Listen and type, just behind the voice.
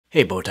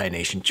Hey Bowtie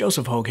Nation,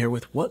 Joseph Hogue here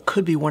with what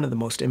could be one of the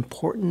most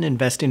important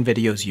investing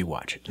videos you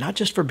watch. Not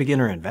just for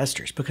beginner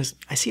investors, because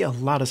I see a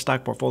lot of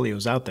stock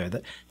portfolios out there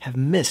that have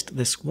missed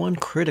this one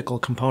critical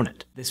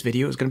component. This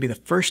video is going to be the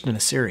first in a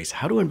series,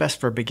 how to invest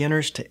for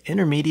beginners to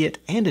intermediate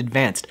and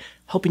advanced,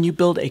 helping you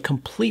build a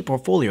complete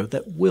portfolio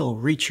that will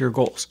reach your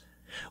goals.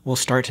 We'll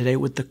start today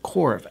with the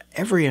core of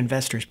every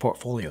investor's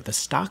portfolio, the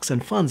stocks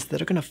and funds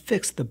that are going to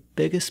fix the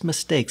biggest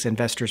mistakes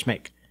investors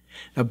make.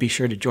 Now be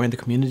sure to join the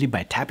community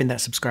by tapping that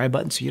subscribe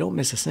button so you don't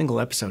miss a single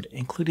episode,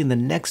 including the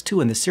next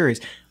two in the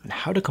series on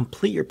how to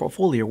complete your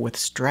portfolio with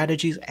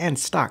strategies and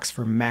stocks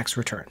for max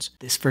returns.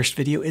 This first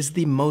video is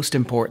the most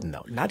important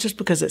though, not just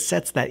because it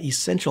sets that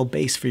essential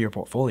base for your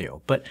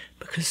portfolio, but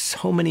because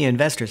so many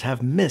investors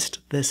have missed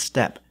this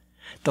step.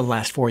 The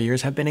last 4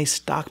 years have been a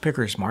stock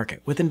picker's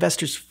market, with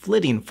investors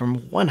flitting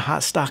from one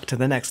hot stock to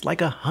the next like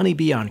a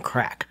honeybee on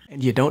crack.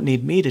 And you don't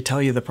need me to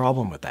tell you the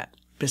problem with that.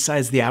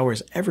 Besides the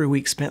hours every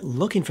week spent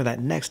looking for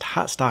that next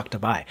hot stock to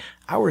buy,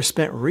 hours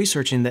spent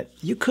researching that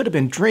you could have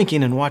been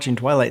drinking and watching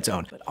Twilight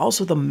Zone, but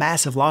also the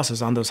massive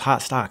losses on those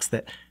hot stocks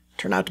that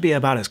turn out to be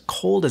about as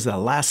cold as the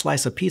last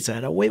slice of pizza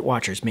at a Weight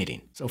Watchers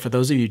meeting. So for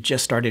those of you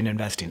just starting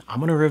investing, I'm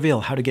going to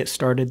reveal how to get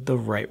started the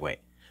right way.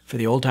 For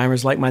the old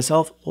timers like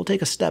myself, we'll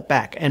take a step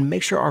back and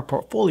make sure our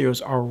portfolios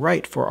are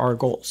right for our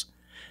goals.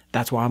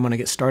 That's why I'm going to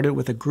get started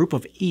with a group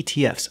of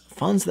ETFs,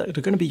 funds that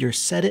are going to be your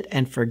set it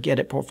and forget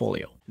it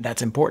portfolio.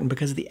 That's important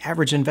because the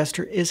average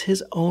investor is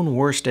his own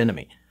worst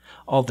enemy.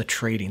 All the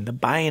trading, the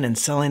buying and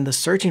selling, the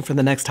searching for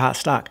the next hot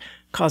stock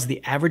caused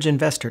the average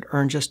investor to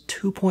earn just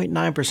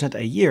 2.9%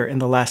 a year in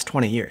the last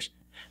 20 years.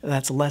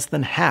 That's less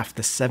than half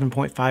the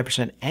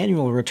 7.5%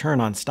 annual return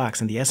on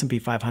stocks in the S&P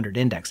 500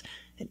 index,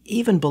 and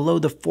even below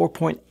the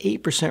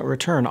 4.8%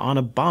 return on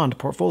a bond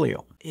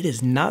portfolio. It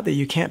is not that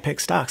you can't pick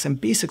stocks and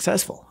be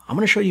successful. I'm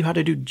going to show you how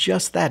to do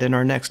just that in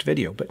our next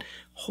video, but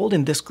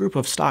holding this group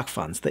of stock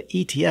funds, the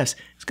ETFs,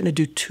 is going to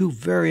do two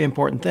very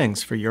important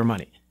things for your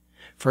money.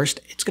 First,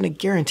 it's going to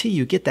guarantee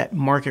you get that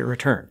market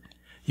return.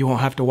 You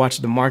won't have to watch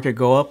the market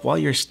go up while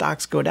your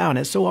stocks go down,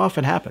 as so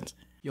often happens.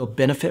 You'll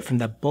benefit from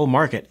the bull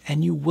market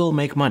and you will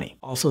make money.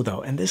 Also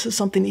though, and this is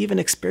something even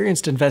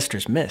experienced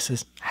investors miss,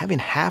 is having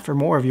half or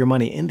more of your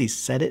money in these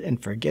set it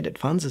and forget it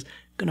funds is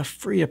going to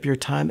free up your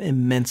time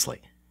immensely.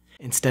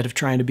 Instead of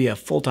trying to be a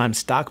full-time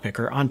stock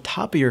picker on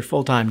top of your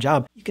full-time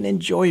job, you can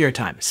enjoy your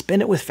time, spend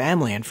it with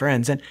family and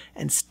friends,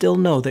 and still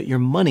know that your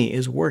money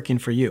is working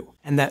for you.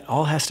 And that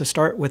all has to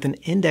start with an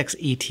index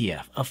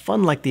ETF, a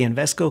fund like the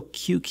Invesco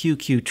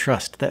QQQ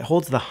Trust that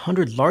holds the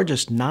 100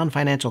 largest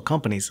non-financial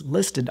companies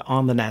listed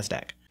on the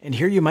NASDAQ. And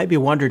here you might be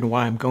wondering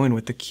why I'm going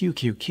with the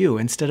QQQ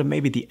instead of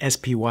maybe the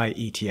SPY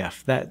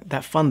ETF,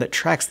 that fund that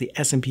tracks the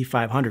S&P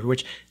 500,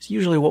 which is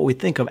usually what we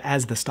think of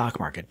as the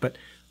stock market. But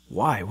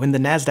why, when the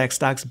NASDAQ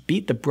stocks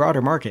beat the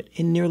broader market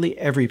in nearly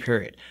every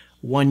period?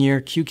 1 year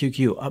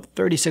QQQ up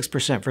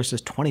 36% versus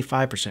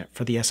 25%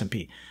 for the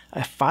S&P.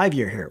 A 5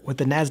 year here with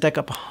the NASDAQ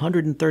up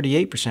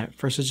 138%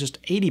 versus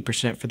just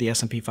 80% for the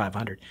S&P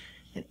 500.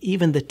 And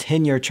even the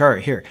 10-year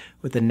chart here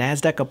with the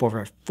NASDAQ up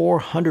over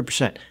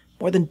 400%,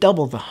 more than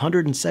double the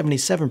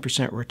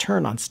 177%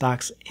 return on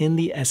stocks in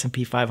the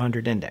S&P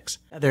 500 index.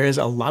 Now, there is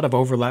a lot of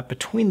overlap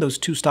between those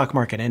two stock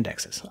market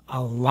indexes.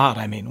 A lot,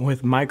 I mean,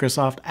 with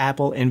Microsoft,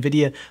 Apple,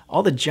 Nvidia,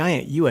 all the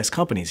giant US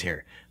companies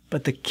here.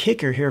 But the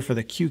kicker here for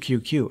the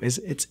QQQ is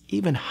its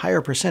even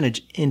higher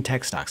percentage in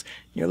tech stocks,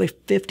 nearly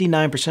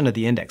 59% of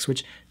the index,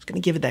 which is going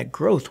to give it that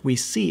growth we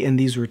see in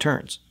these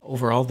returns.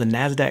 Overall, the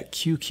NASDAQ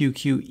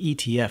QQQ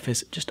ETF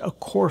is just a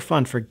core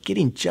fund for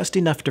getting just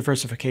enough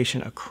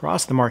diversification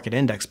across the market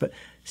index, but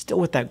still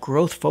with that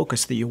growth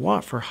focus that you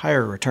want for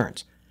higher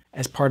returns.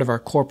 As part of our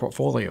core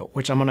portfolio,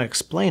 which I'm going to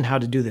explain how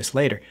to do this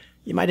later,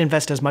 you might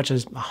invest as much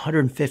as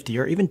 $150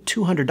 or even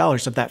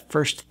 $200 of that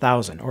first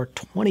 $1,000 or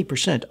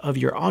 20% of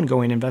your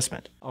ongoing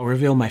investment. I'll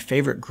reveal my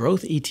favorite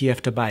growth ETF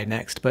to buy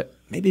next, but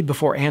maybe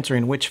before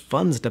answering which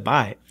funds to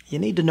buy, you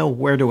need to know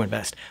where to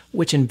invest,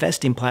 which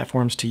investing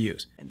platforms to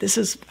use. And this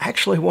is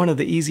actually one of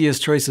the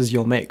easiest choices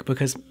you'll make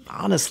because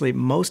honestly,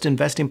 most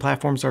investing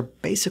platforms are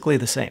basically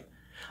the same.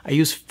 I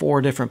use 4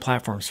 different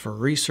platforms for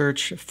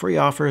research, free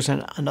offers,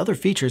 and other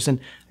features, and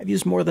I've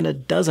used more than a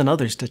dozen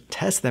others to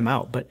test them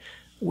out, but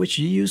which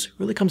you use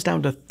really comes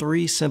down to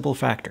 3 simple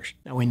factors.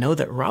 Now we know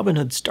that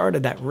Robinhood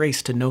started that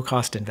race to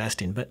no-cost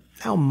investing, but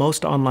now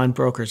most online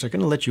brokers are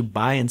going to let you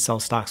buy and sell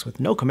stocks with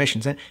no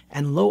commissions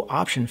and low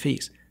option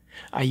fees.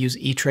 I use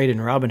E-Trade and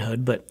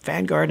Robinhood, but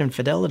Vanguard and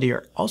Fidelity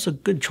are also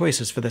good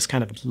choices for this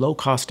kind of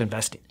low-cost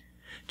investing.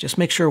 Just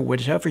make sure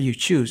whichever you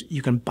choose,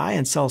 you can buy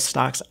and sell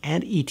stocks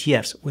and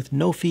ETFs with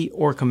no fee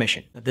or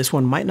commission. Now, this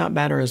one might not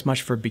matter as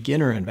much for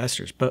beginner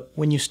investors, but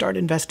when you start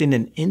investing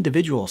in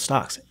individual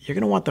stocks, you're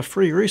going to want the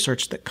free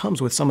research that comes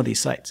with some of these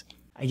sites.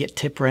 I get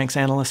tip ranks,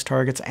 analyst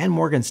targets, and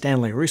Morgan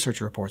Stanley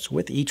research reports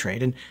with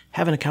E-Trade and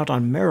have an account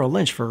on Merrill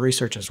Lynch for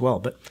research as well.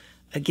 But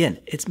again,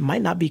 it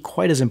might not be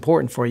quite as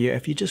important for you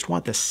if you just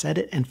want the set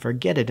it and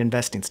forget it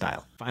investing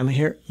style. Finally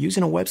here,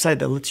 using a website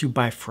that lets you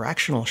buy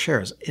fractional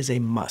shares is a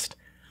must.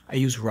 I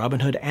use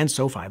Robinhood and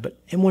SoFi,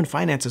 but M1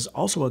 Finance is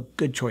also a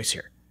good choice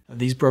here.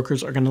 These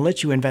brokers are going to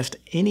let you invest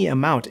any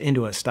amount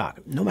into a stock,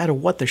 no matter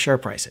what the share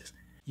price is.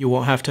 You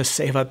won't have to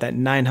save up that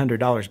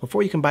 $900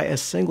 before you can buy a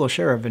single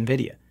share of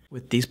Nvidia.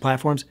 With these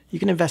platforms, you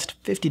can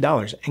invest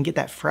 $50 and get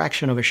that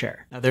fraction of a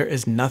share. Now, there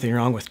is nothing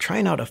wrong with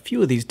trying out a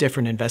few of these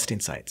different investing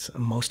sites.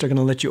 Most are going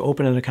to let you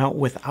open an account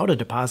without a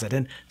deposit,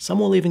 and some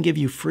will even give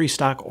you free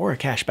stock or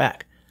cash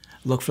back.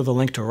 Look for the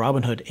link to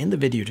Robinhood in the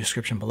video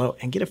description below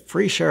and get a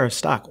free share of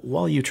stock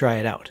while you try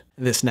it out.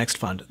 This next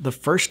fund, the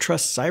First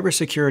Trust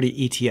Cybersecurity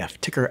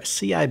ETF, ticker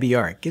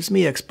CIBR, gives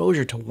me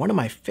exposure to one of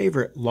my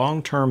favorite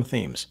long-term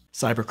themes.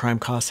 Cybercrime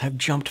costs have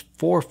jumped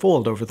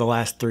fourfold over the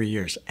last 3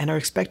 years and are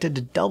expected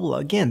to double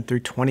again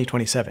through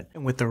 2027.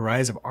 And with the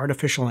rise of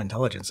artificial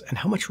intelligence and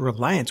how much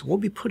reliance we'll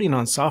be putting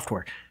on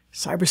software,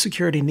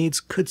 cybersecurity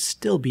needs could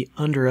still be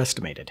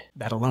underestimated.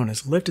 That alone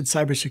has lifted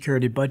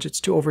cybersecurity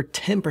budgets to over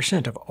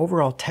 10% of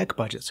overall tech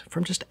budgets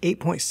from just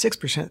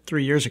 8.6%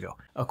 3 years ago.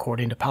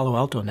 According to Palo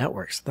Alto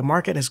Networks, the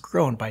market has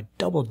grown by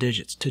double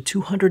digits to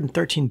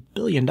 $213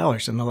 billion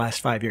in the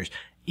last 5 years,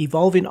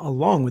 evolving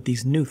along with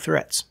these new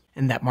threats.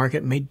 And that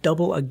market may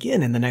double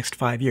again in the next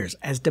 5 years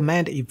as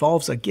demand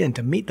evolves again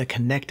to meet the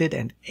connected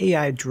and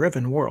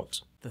AI-driven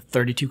worlds. The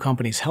 32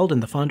 companies held in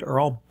the fund are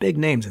all big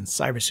names in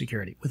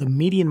cybersecurity, with a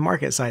median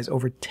market size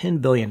over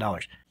 $10 billion.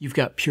 You've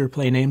got pure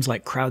play names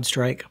like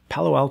CrowdStrike,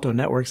 Palo Alto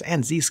Networks,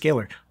 and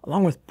Zscaler,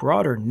 along with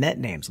broader net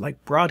names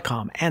like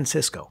Broadcom and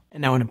Cisco.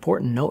 And now an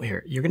important note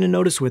here, you're going to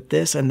notice with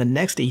this and the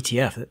next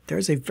ETF that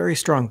there's a very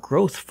strong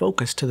growth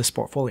focus to this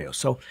portfolio.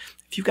 So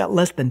if you've got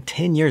less than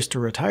 10 years to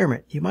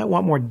retirement, you might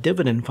want more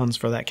dividend funds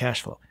for that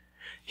cash flow.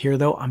 Here,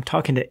 though, I'm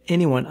talking to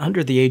anyone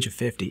under the age of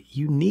 50.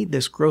 You need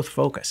this growth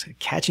focus,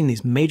 catching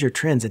these major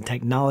trends in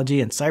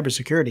technology and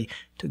cybersecurity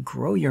to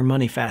grow your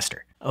money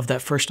faster. Of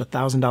that first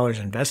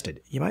 $1,000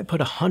 invested, you might put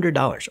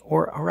 $100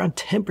 or around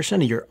 10%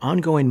 of your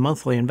ongoing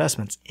monthly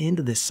investments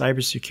into this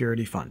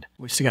cybersecurity fund.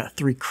 We've still got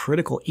 3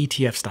 critical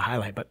ETFs to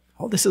highlight, but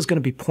all this is going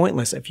to be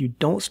pointless if you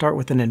don't start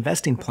with an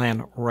investing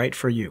plan right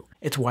for you.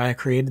 It's why I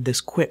created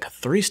this quick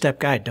 3-step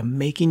guide to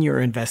making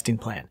your investing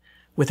plan.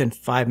 Within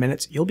 5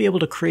 minutes, you'll be able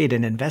to create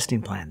an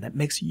investing plan that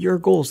makes your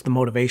goals the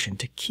motivation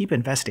to keep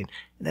investing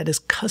and that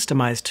is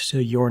customized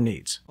to your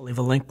needs. I'll leave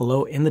a link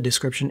below in the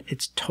description.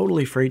 It's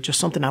totally free, just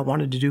something I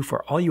wanted to do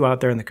for all you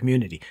out there in the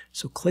community.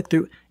 So click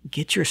through,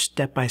 get your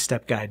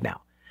step-by-step guide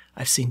now.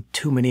 I've seen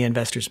too many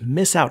investors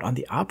miss out on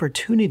the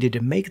opportunity to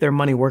make their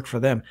money work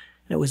for them,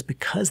 and it was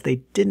because they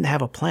didn't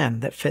have a plan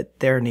that fit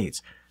their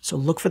needs. So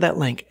look for that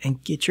link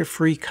and get your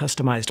free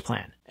customized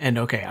plan. And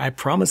okay, I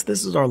promise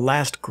this is our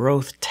last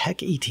growth tech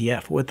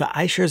ETF with the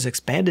iShares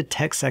Expanded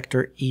Tech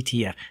Sector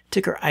ETF,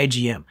 ticker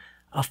IGM,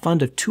 a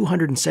fund of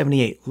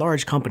 278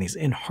 large companies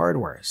in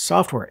hardware,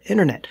 software,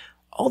 internet,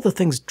 all the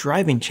things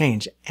driving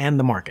change and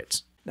the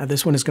markets. Now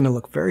this one is going to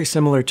look very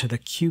similar to the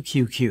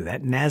QQQ,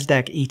 that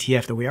NASDAQ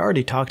ETF that we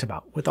already talked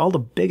about, with all the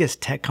biggest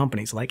tech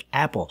companies like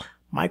Apple,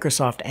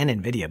 Microsoft, and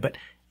Nvidia, but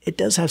it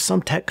does have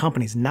some tech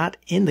companies not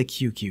in the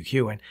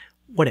QQQ, and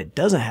what it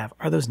doesn't have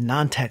are those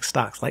non-tech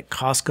stocks like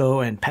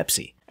Costco and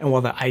Pepsi. And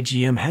while the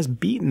IGM has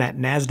beaten that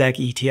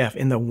NASDAQ ETF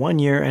in the 1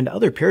 year and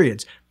other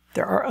periods,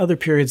 there are other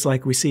periods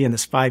like we see in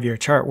this 5-year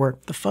chart where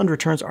the fund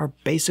returns are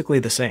basically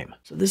the same.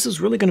 So this is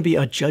really going to be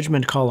a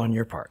judgment call on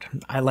your part.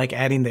 I like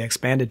adding the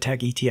Expanded Tech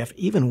ETF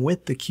even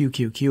with the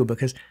QQQ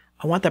because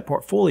I want that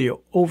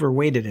portfolio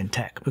overweighted in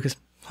tech because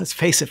let's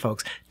face it,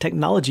 folks,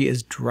 technology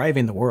is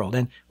driving the world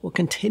and will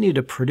continue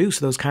to produce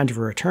those kinds of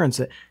returns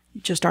that you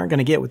just aren't going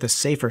to get with the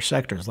safer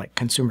sectors like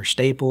consumer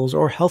staples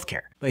or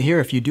healthcare. But here,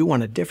 if you do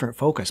want a different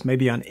focus,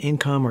 maybe on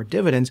income or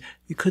dividends,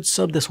 you could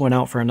sub this one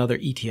out for another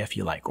ETF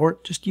you like, or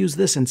just use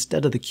this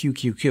instead of the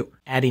QQQ.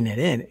 Adding it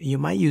in, you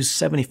might use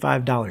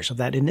 $75 of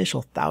that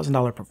initial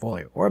 $1,000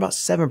 portfolio, or about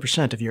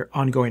 7% of your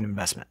ongoing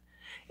investment.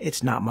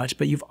 It's not much,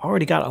 but you've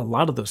already got a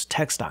lot of those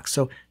tech stocks,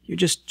 so you're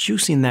just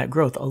juicing that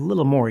growth a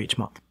little more each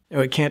month. Now,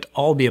 it can't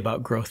all be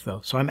about growth,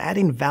 though, so I'm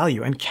adding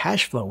value and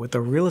cash flow with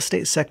the Real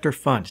Estate Sector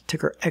Fund,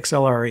 ticker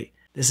XLRE.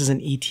 This is an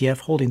ETF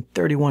holding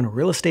 31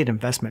 real estate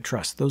investment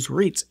trusts, those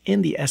REITs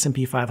in the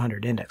S&P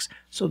 500 index,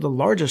 so the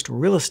largest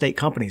real estate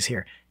companies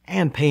here,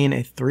 and paying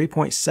a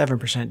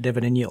 3.7%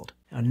 dividend yield.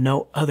 Now,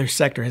 no other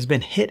sector has been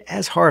hit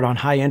as hard on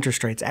high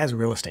interest rates as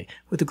real estate,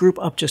 with the group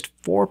up just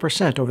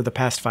 4% over the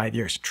past 5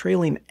 years,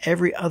 trailing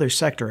every other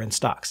sector in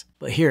stocks.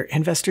 But here,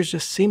 investors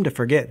just seem to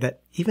forget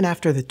that even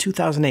after the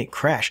 2008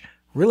 crash,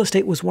 real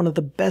estate was one of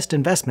the best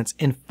investments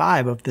in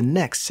 5 of the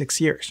next 6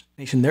 years.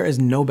 Nation, there is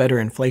no better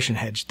inflation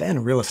hedge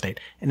than real estate,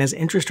 and as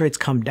interest rates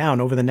come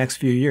down over the next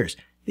few years,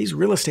 these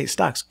real estate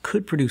stocks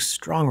could produce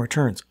strong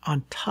returns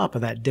on top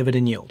of that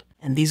dividend yield.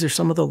 And these are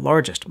some of the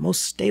largest,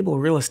 most stable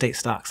real estate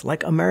stocks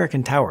like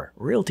American Tower,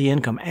 Realty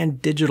Income,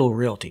 and Digital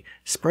Realty,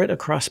 spread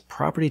across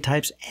property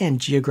types and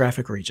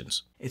geographic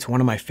regions. It's one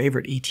of my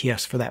favorite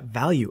ETFs for that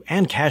value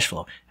and cash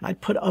flow, and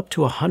I'd put up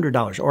to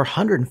 $100 or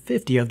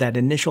 $150 of that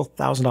initial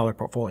 $1,000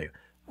 portfolio,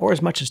 or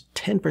as much as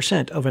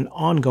 10% of an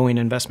ongoing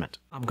investment.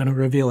 I'm going to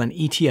reveal an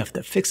ETF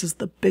that fixes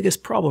the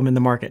biggest problem in the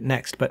market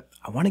next, but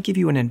I want to give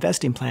you an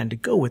investing plan to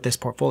go with this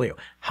portfolio,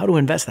 how to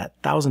invest that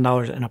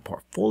 $1,000 in a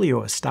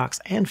portfolio of stocks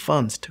and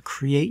funds to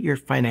create your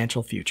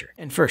financial future.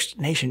 And first,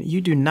 Nation, you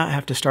do not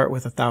have to start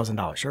with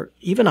 $1,000 or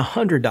even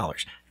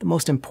 $100. The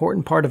most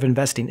important part of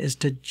investing is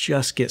to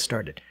just get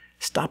started.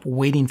 Stop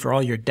waiting for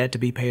all your debt to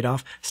be paid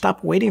off.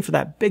 Stop waiting for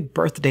that big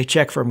birthday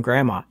check from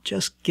grandma.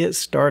 Just get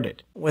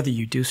started. Whether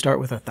you do start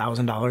with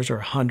 $1,000 or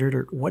 $100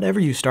 or whatever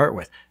you start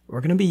with,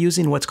 we're going to be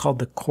using what's called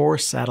the core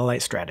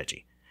satellite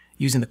strategy.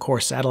 Using the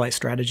core satellite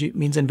strategy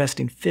means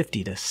investing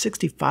 50 to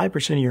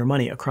 65% of your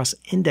money across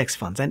index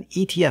funds and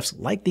ETFs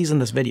like these in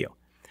this video.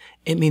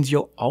 It means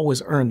you'll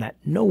always earn that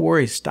no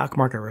worries stock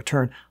market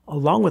return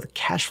along with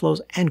cash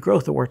flows and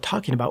growth that we're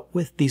talking about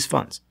with these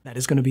funds. That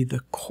is going to be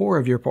the core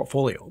of your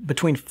portfolio,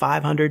 between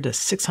 500 to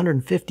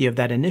 650 of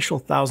that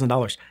initial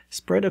 $1,000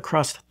 spread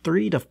across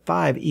 3 to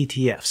 5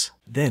 ETFs.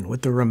 Then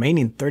with the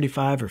remaining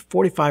 35 or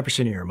 45%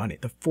 of your money,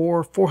 the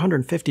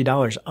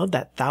 $450 of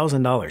that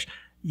 $1,000,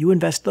 you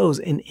invest those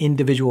in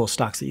individual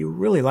stocks that you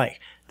really like,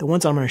 the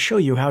ones I'm going to show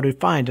you how to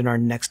find in our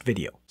next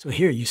video. So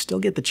here you still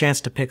get the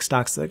chance to pick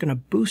stocks that are going to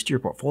boost your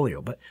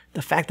portfolio, but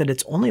the fact that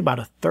it's only about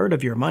a third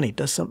of your money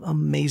does some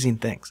amazing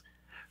things.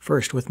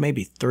 First, with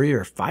maybe 3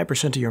 or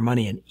 5% of your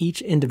money in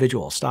each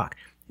individual stock,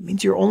 it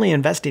means you're only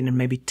investing in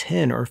maybe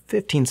 10 or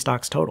 15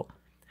 stocks total.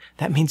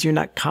 That means you're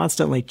not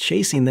constantly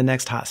chasing the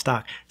next hot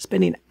stock,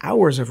 spending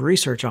hours of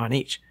research on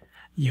each.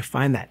 You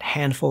find that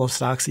handful of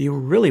stocks that you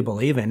really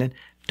believe in and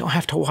don't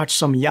have to watch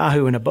some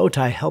Yahoo in a bow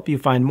tie help you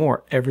find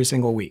more every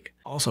single week.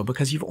 Also,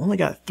 because you've only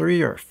got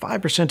 3 or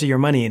 5% of your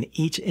money in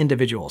each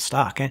individual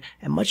stock and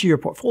much of your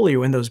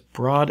portfolio in those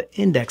broad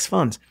index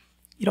funds,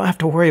 you don't have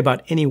to worry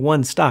about any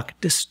one stock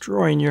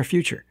destroying your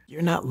future.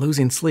 You're not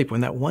losing sleep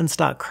when that one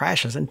stock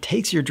crashes and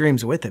takes your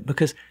dreams with it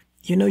because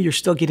you know you're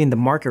still getting the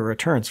market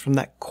returns from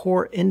that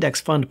core index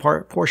fund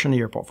portion of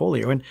your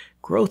portfolio and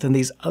growth in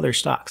these other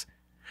stocks.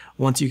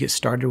 Once you get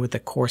started with the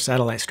core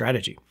satellite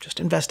strategy, just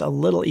invest a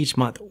little each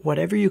month,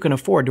 whatever you can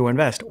afford to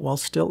invest while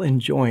still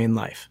enjoying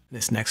life.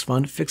 This next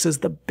fund fixes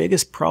the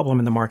biggest problem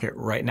in the market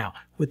right now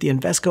with the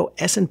Invesco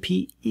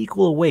S&P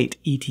Equal Weight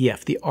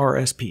ETF, the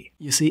RSP.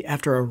 You see,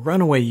 after a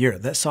runaway year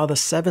that saw the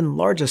 7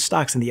 largest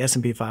stocks in the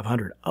S&P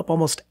 500 up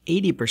almost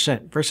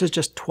 80% versus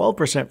just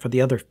 12% for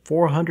the other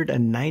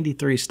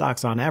 493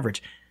 stocks on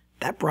average,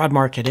 that broad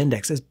market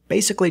index is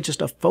basically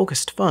just a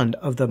focused fund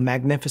of the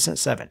Magnificent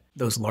 7.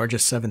 Those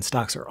largest 7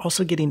 stocks are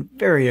also getting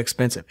very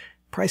expensive,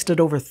 priced at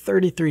over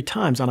 33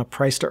 times on a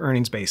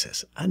price-to-earnings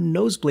basis, a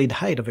nosebleed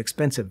height of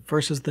expensive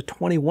versus the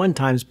 21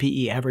 times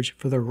PE average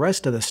for the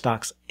rest of the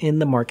stocks in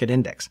the market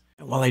index.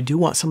 And while I do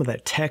want some of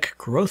that tech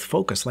growth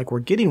focus like we're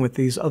getting with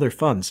these other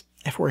funds,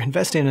 if we're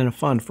investing in a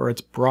fund for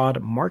its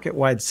broad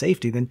market-wide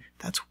safety, then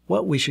that's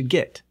what we should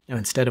get. Now,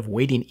 instead of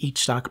weighting each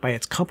stock by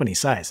its company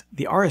size,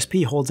 the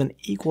RSP holds an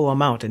equal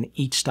amount in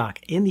each stock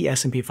in the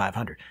S&P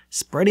 500,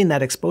 spreading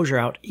that exposure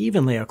out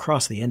evenly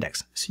across the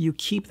index, so you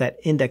keep that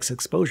index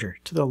exposure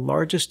to the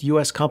largest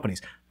U.S.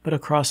 companies, but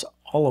across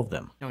all of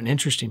them. Now, an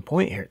interesting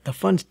point here, the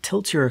fund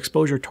tilts your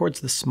exposure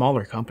towards the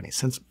smaller companies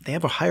since they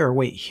have a higher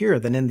weight here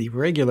than in the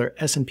regular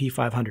S&P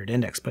 500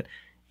 index, but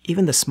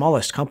even the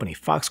smallest company,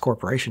 Fox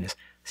Corporation, is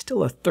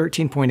still a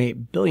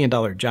 $13.8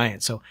 billion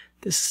giant, so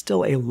this is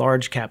still a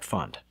large cap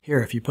fund.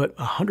 Here, if you put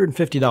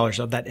 $150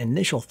 of that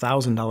initial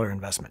 $1,000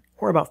 investment,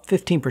 or about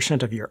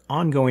 15% of your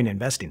ongoing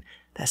investing,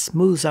 that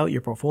smooths out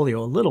your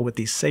portfolio a little with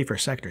these safer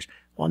sectors,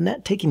 while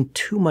not taking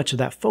too much of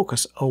that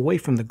focus away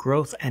from the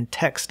growth and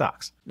tech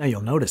stocks. Now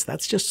you'll notice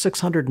that's just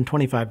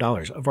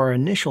 $625 of our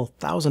initial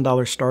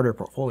 $1,000 starter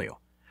portfolio.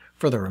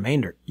 For the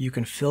remainder, you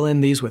can fill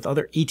in these with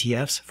other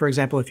ETFs. For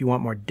example, if you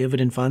want more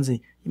dividend funds, you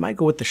might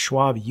go with the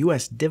Schwab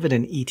US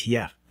Dividend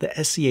ETF, the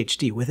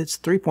SCHD, with its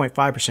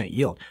 3.5%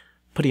 yield.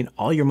 Putting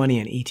all your money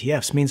in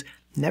ETFs means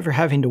never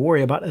having to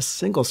worry about a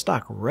single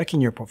stock wrecking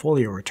your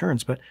portfolio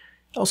returns, but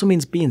it also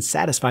means being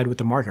satisfied with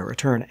the market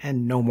return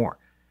and no more.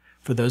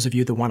 For those of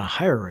you that want a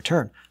higher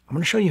return, I'm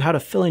going to show you how to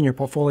fill in your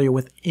portfolio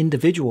with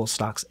individual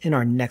stocks in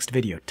our next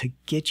video to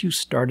get you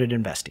started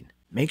investing.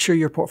 Make sure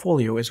your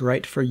portfolio is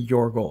right for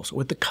your goals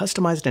with the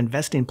customized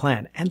investing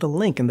plan and the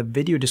link in the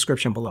video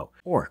description below.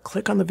 Or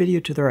click on the video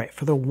to the right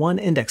for the one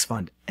index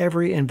fund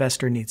every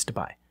investor needs to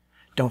buy.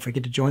 Don't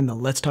forget to join the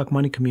Let's Talk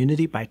Money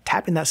community by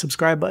tapping that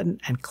subscribe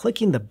button and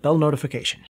clicking the bell notification.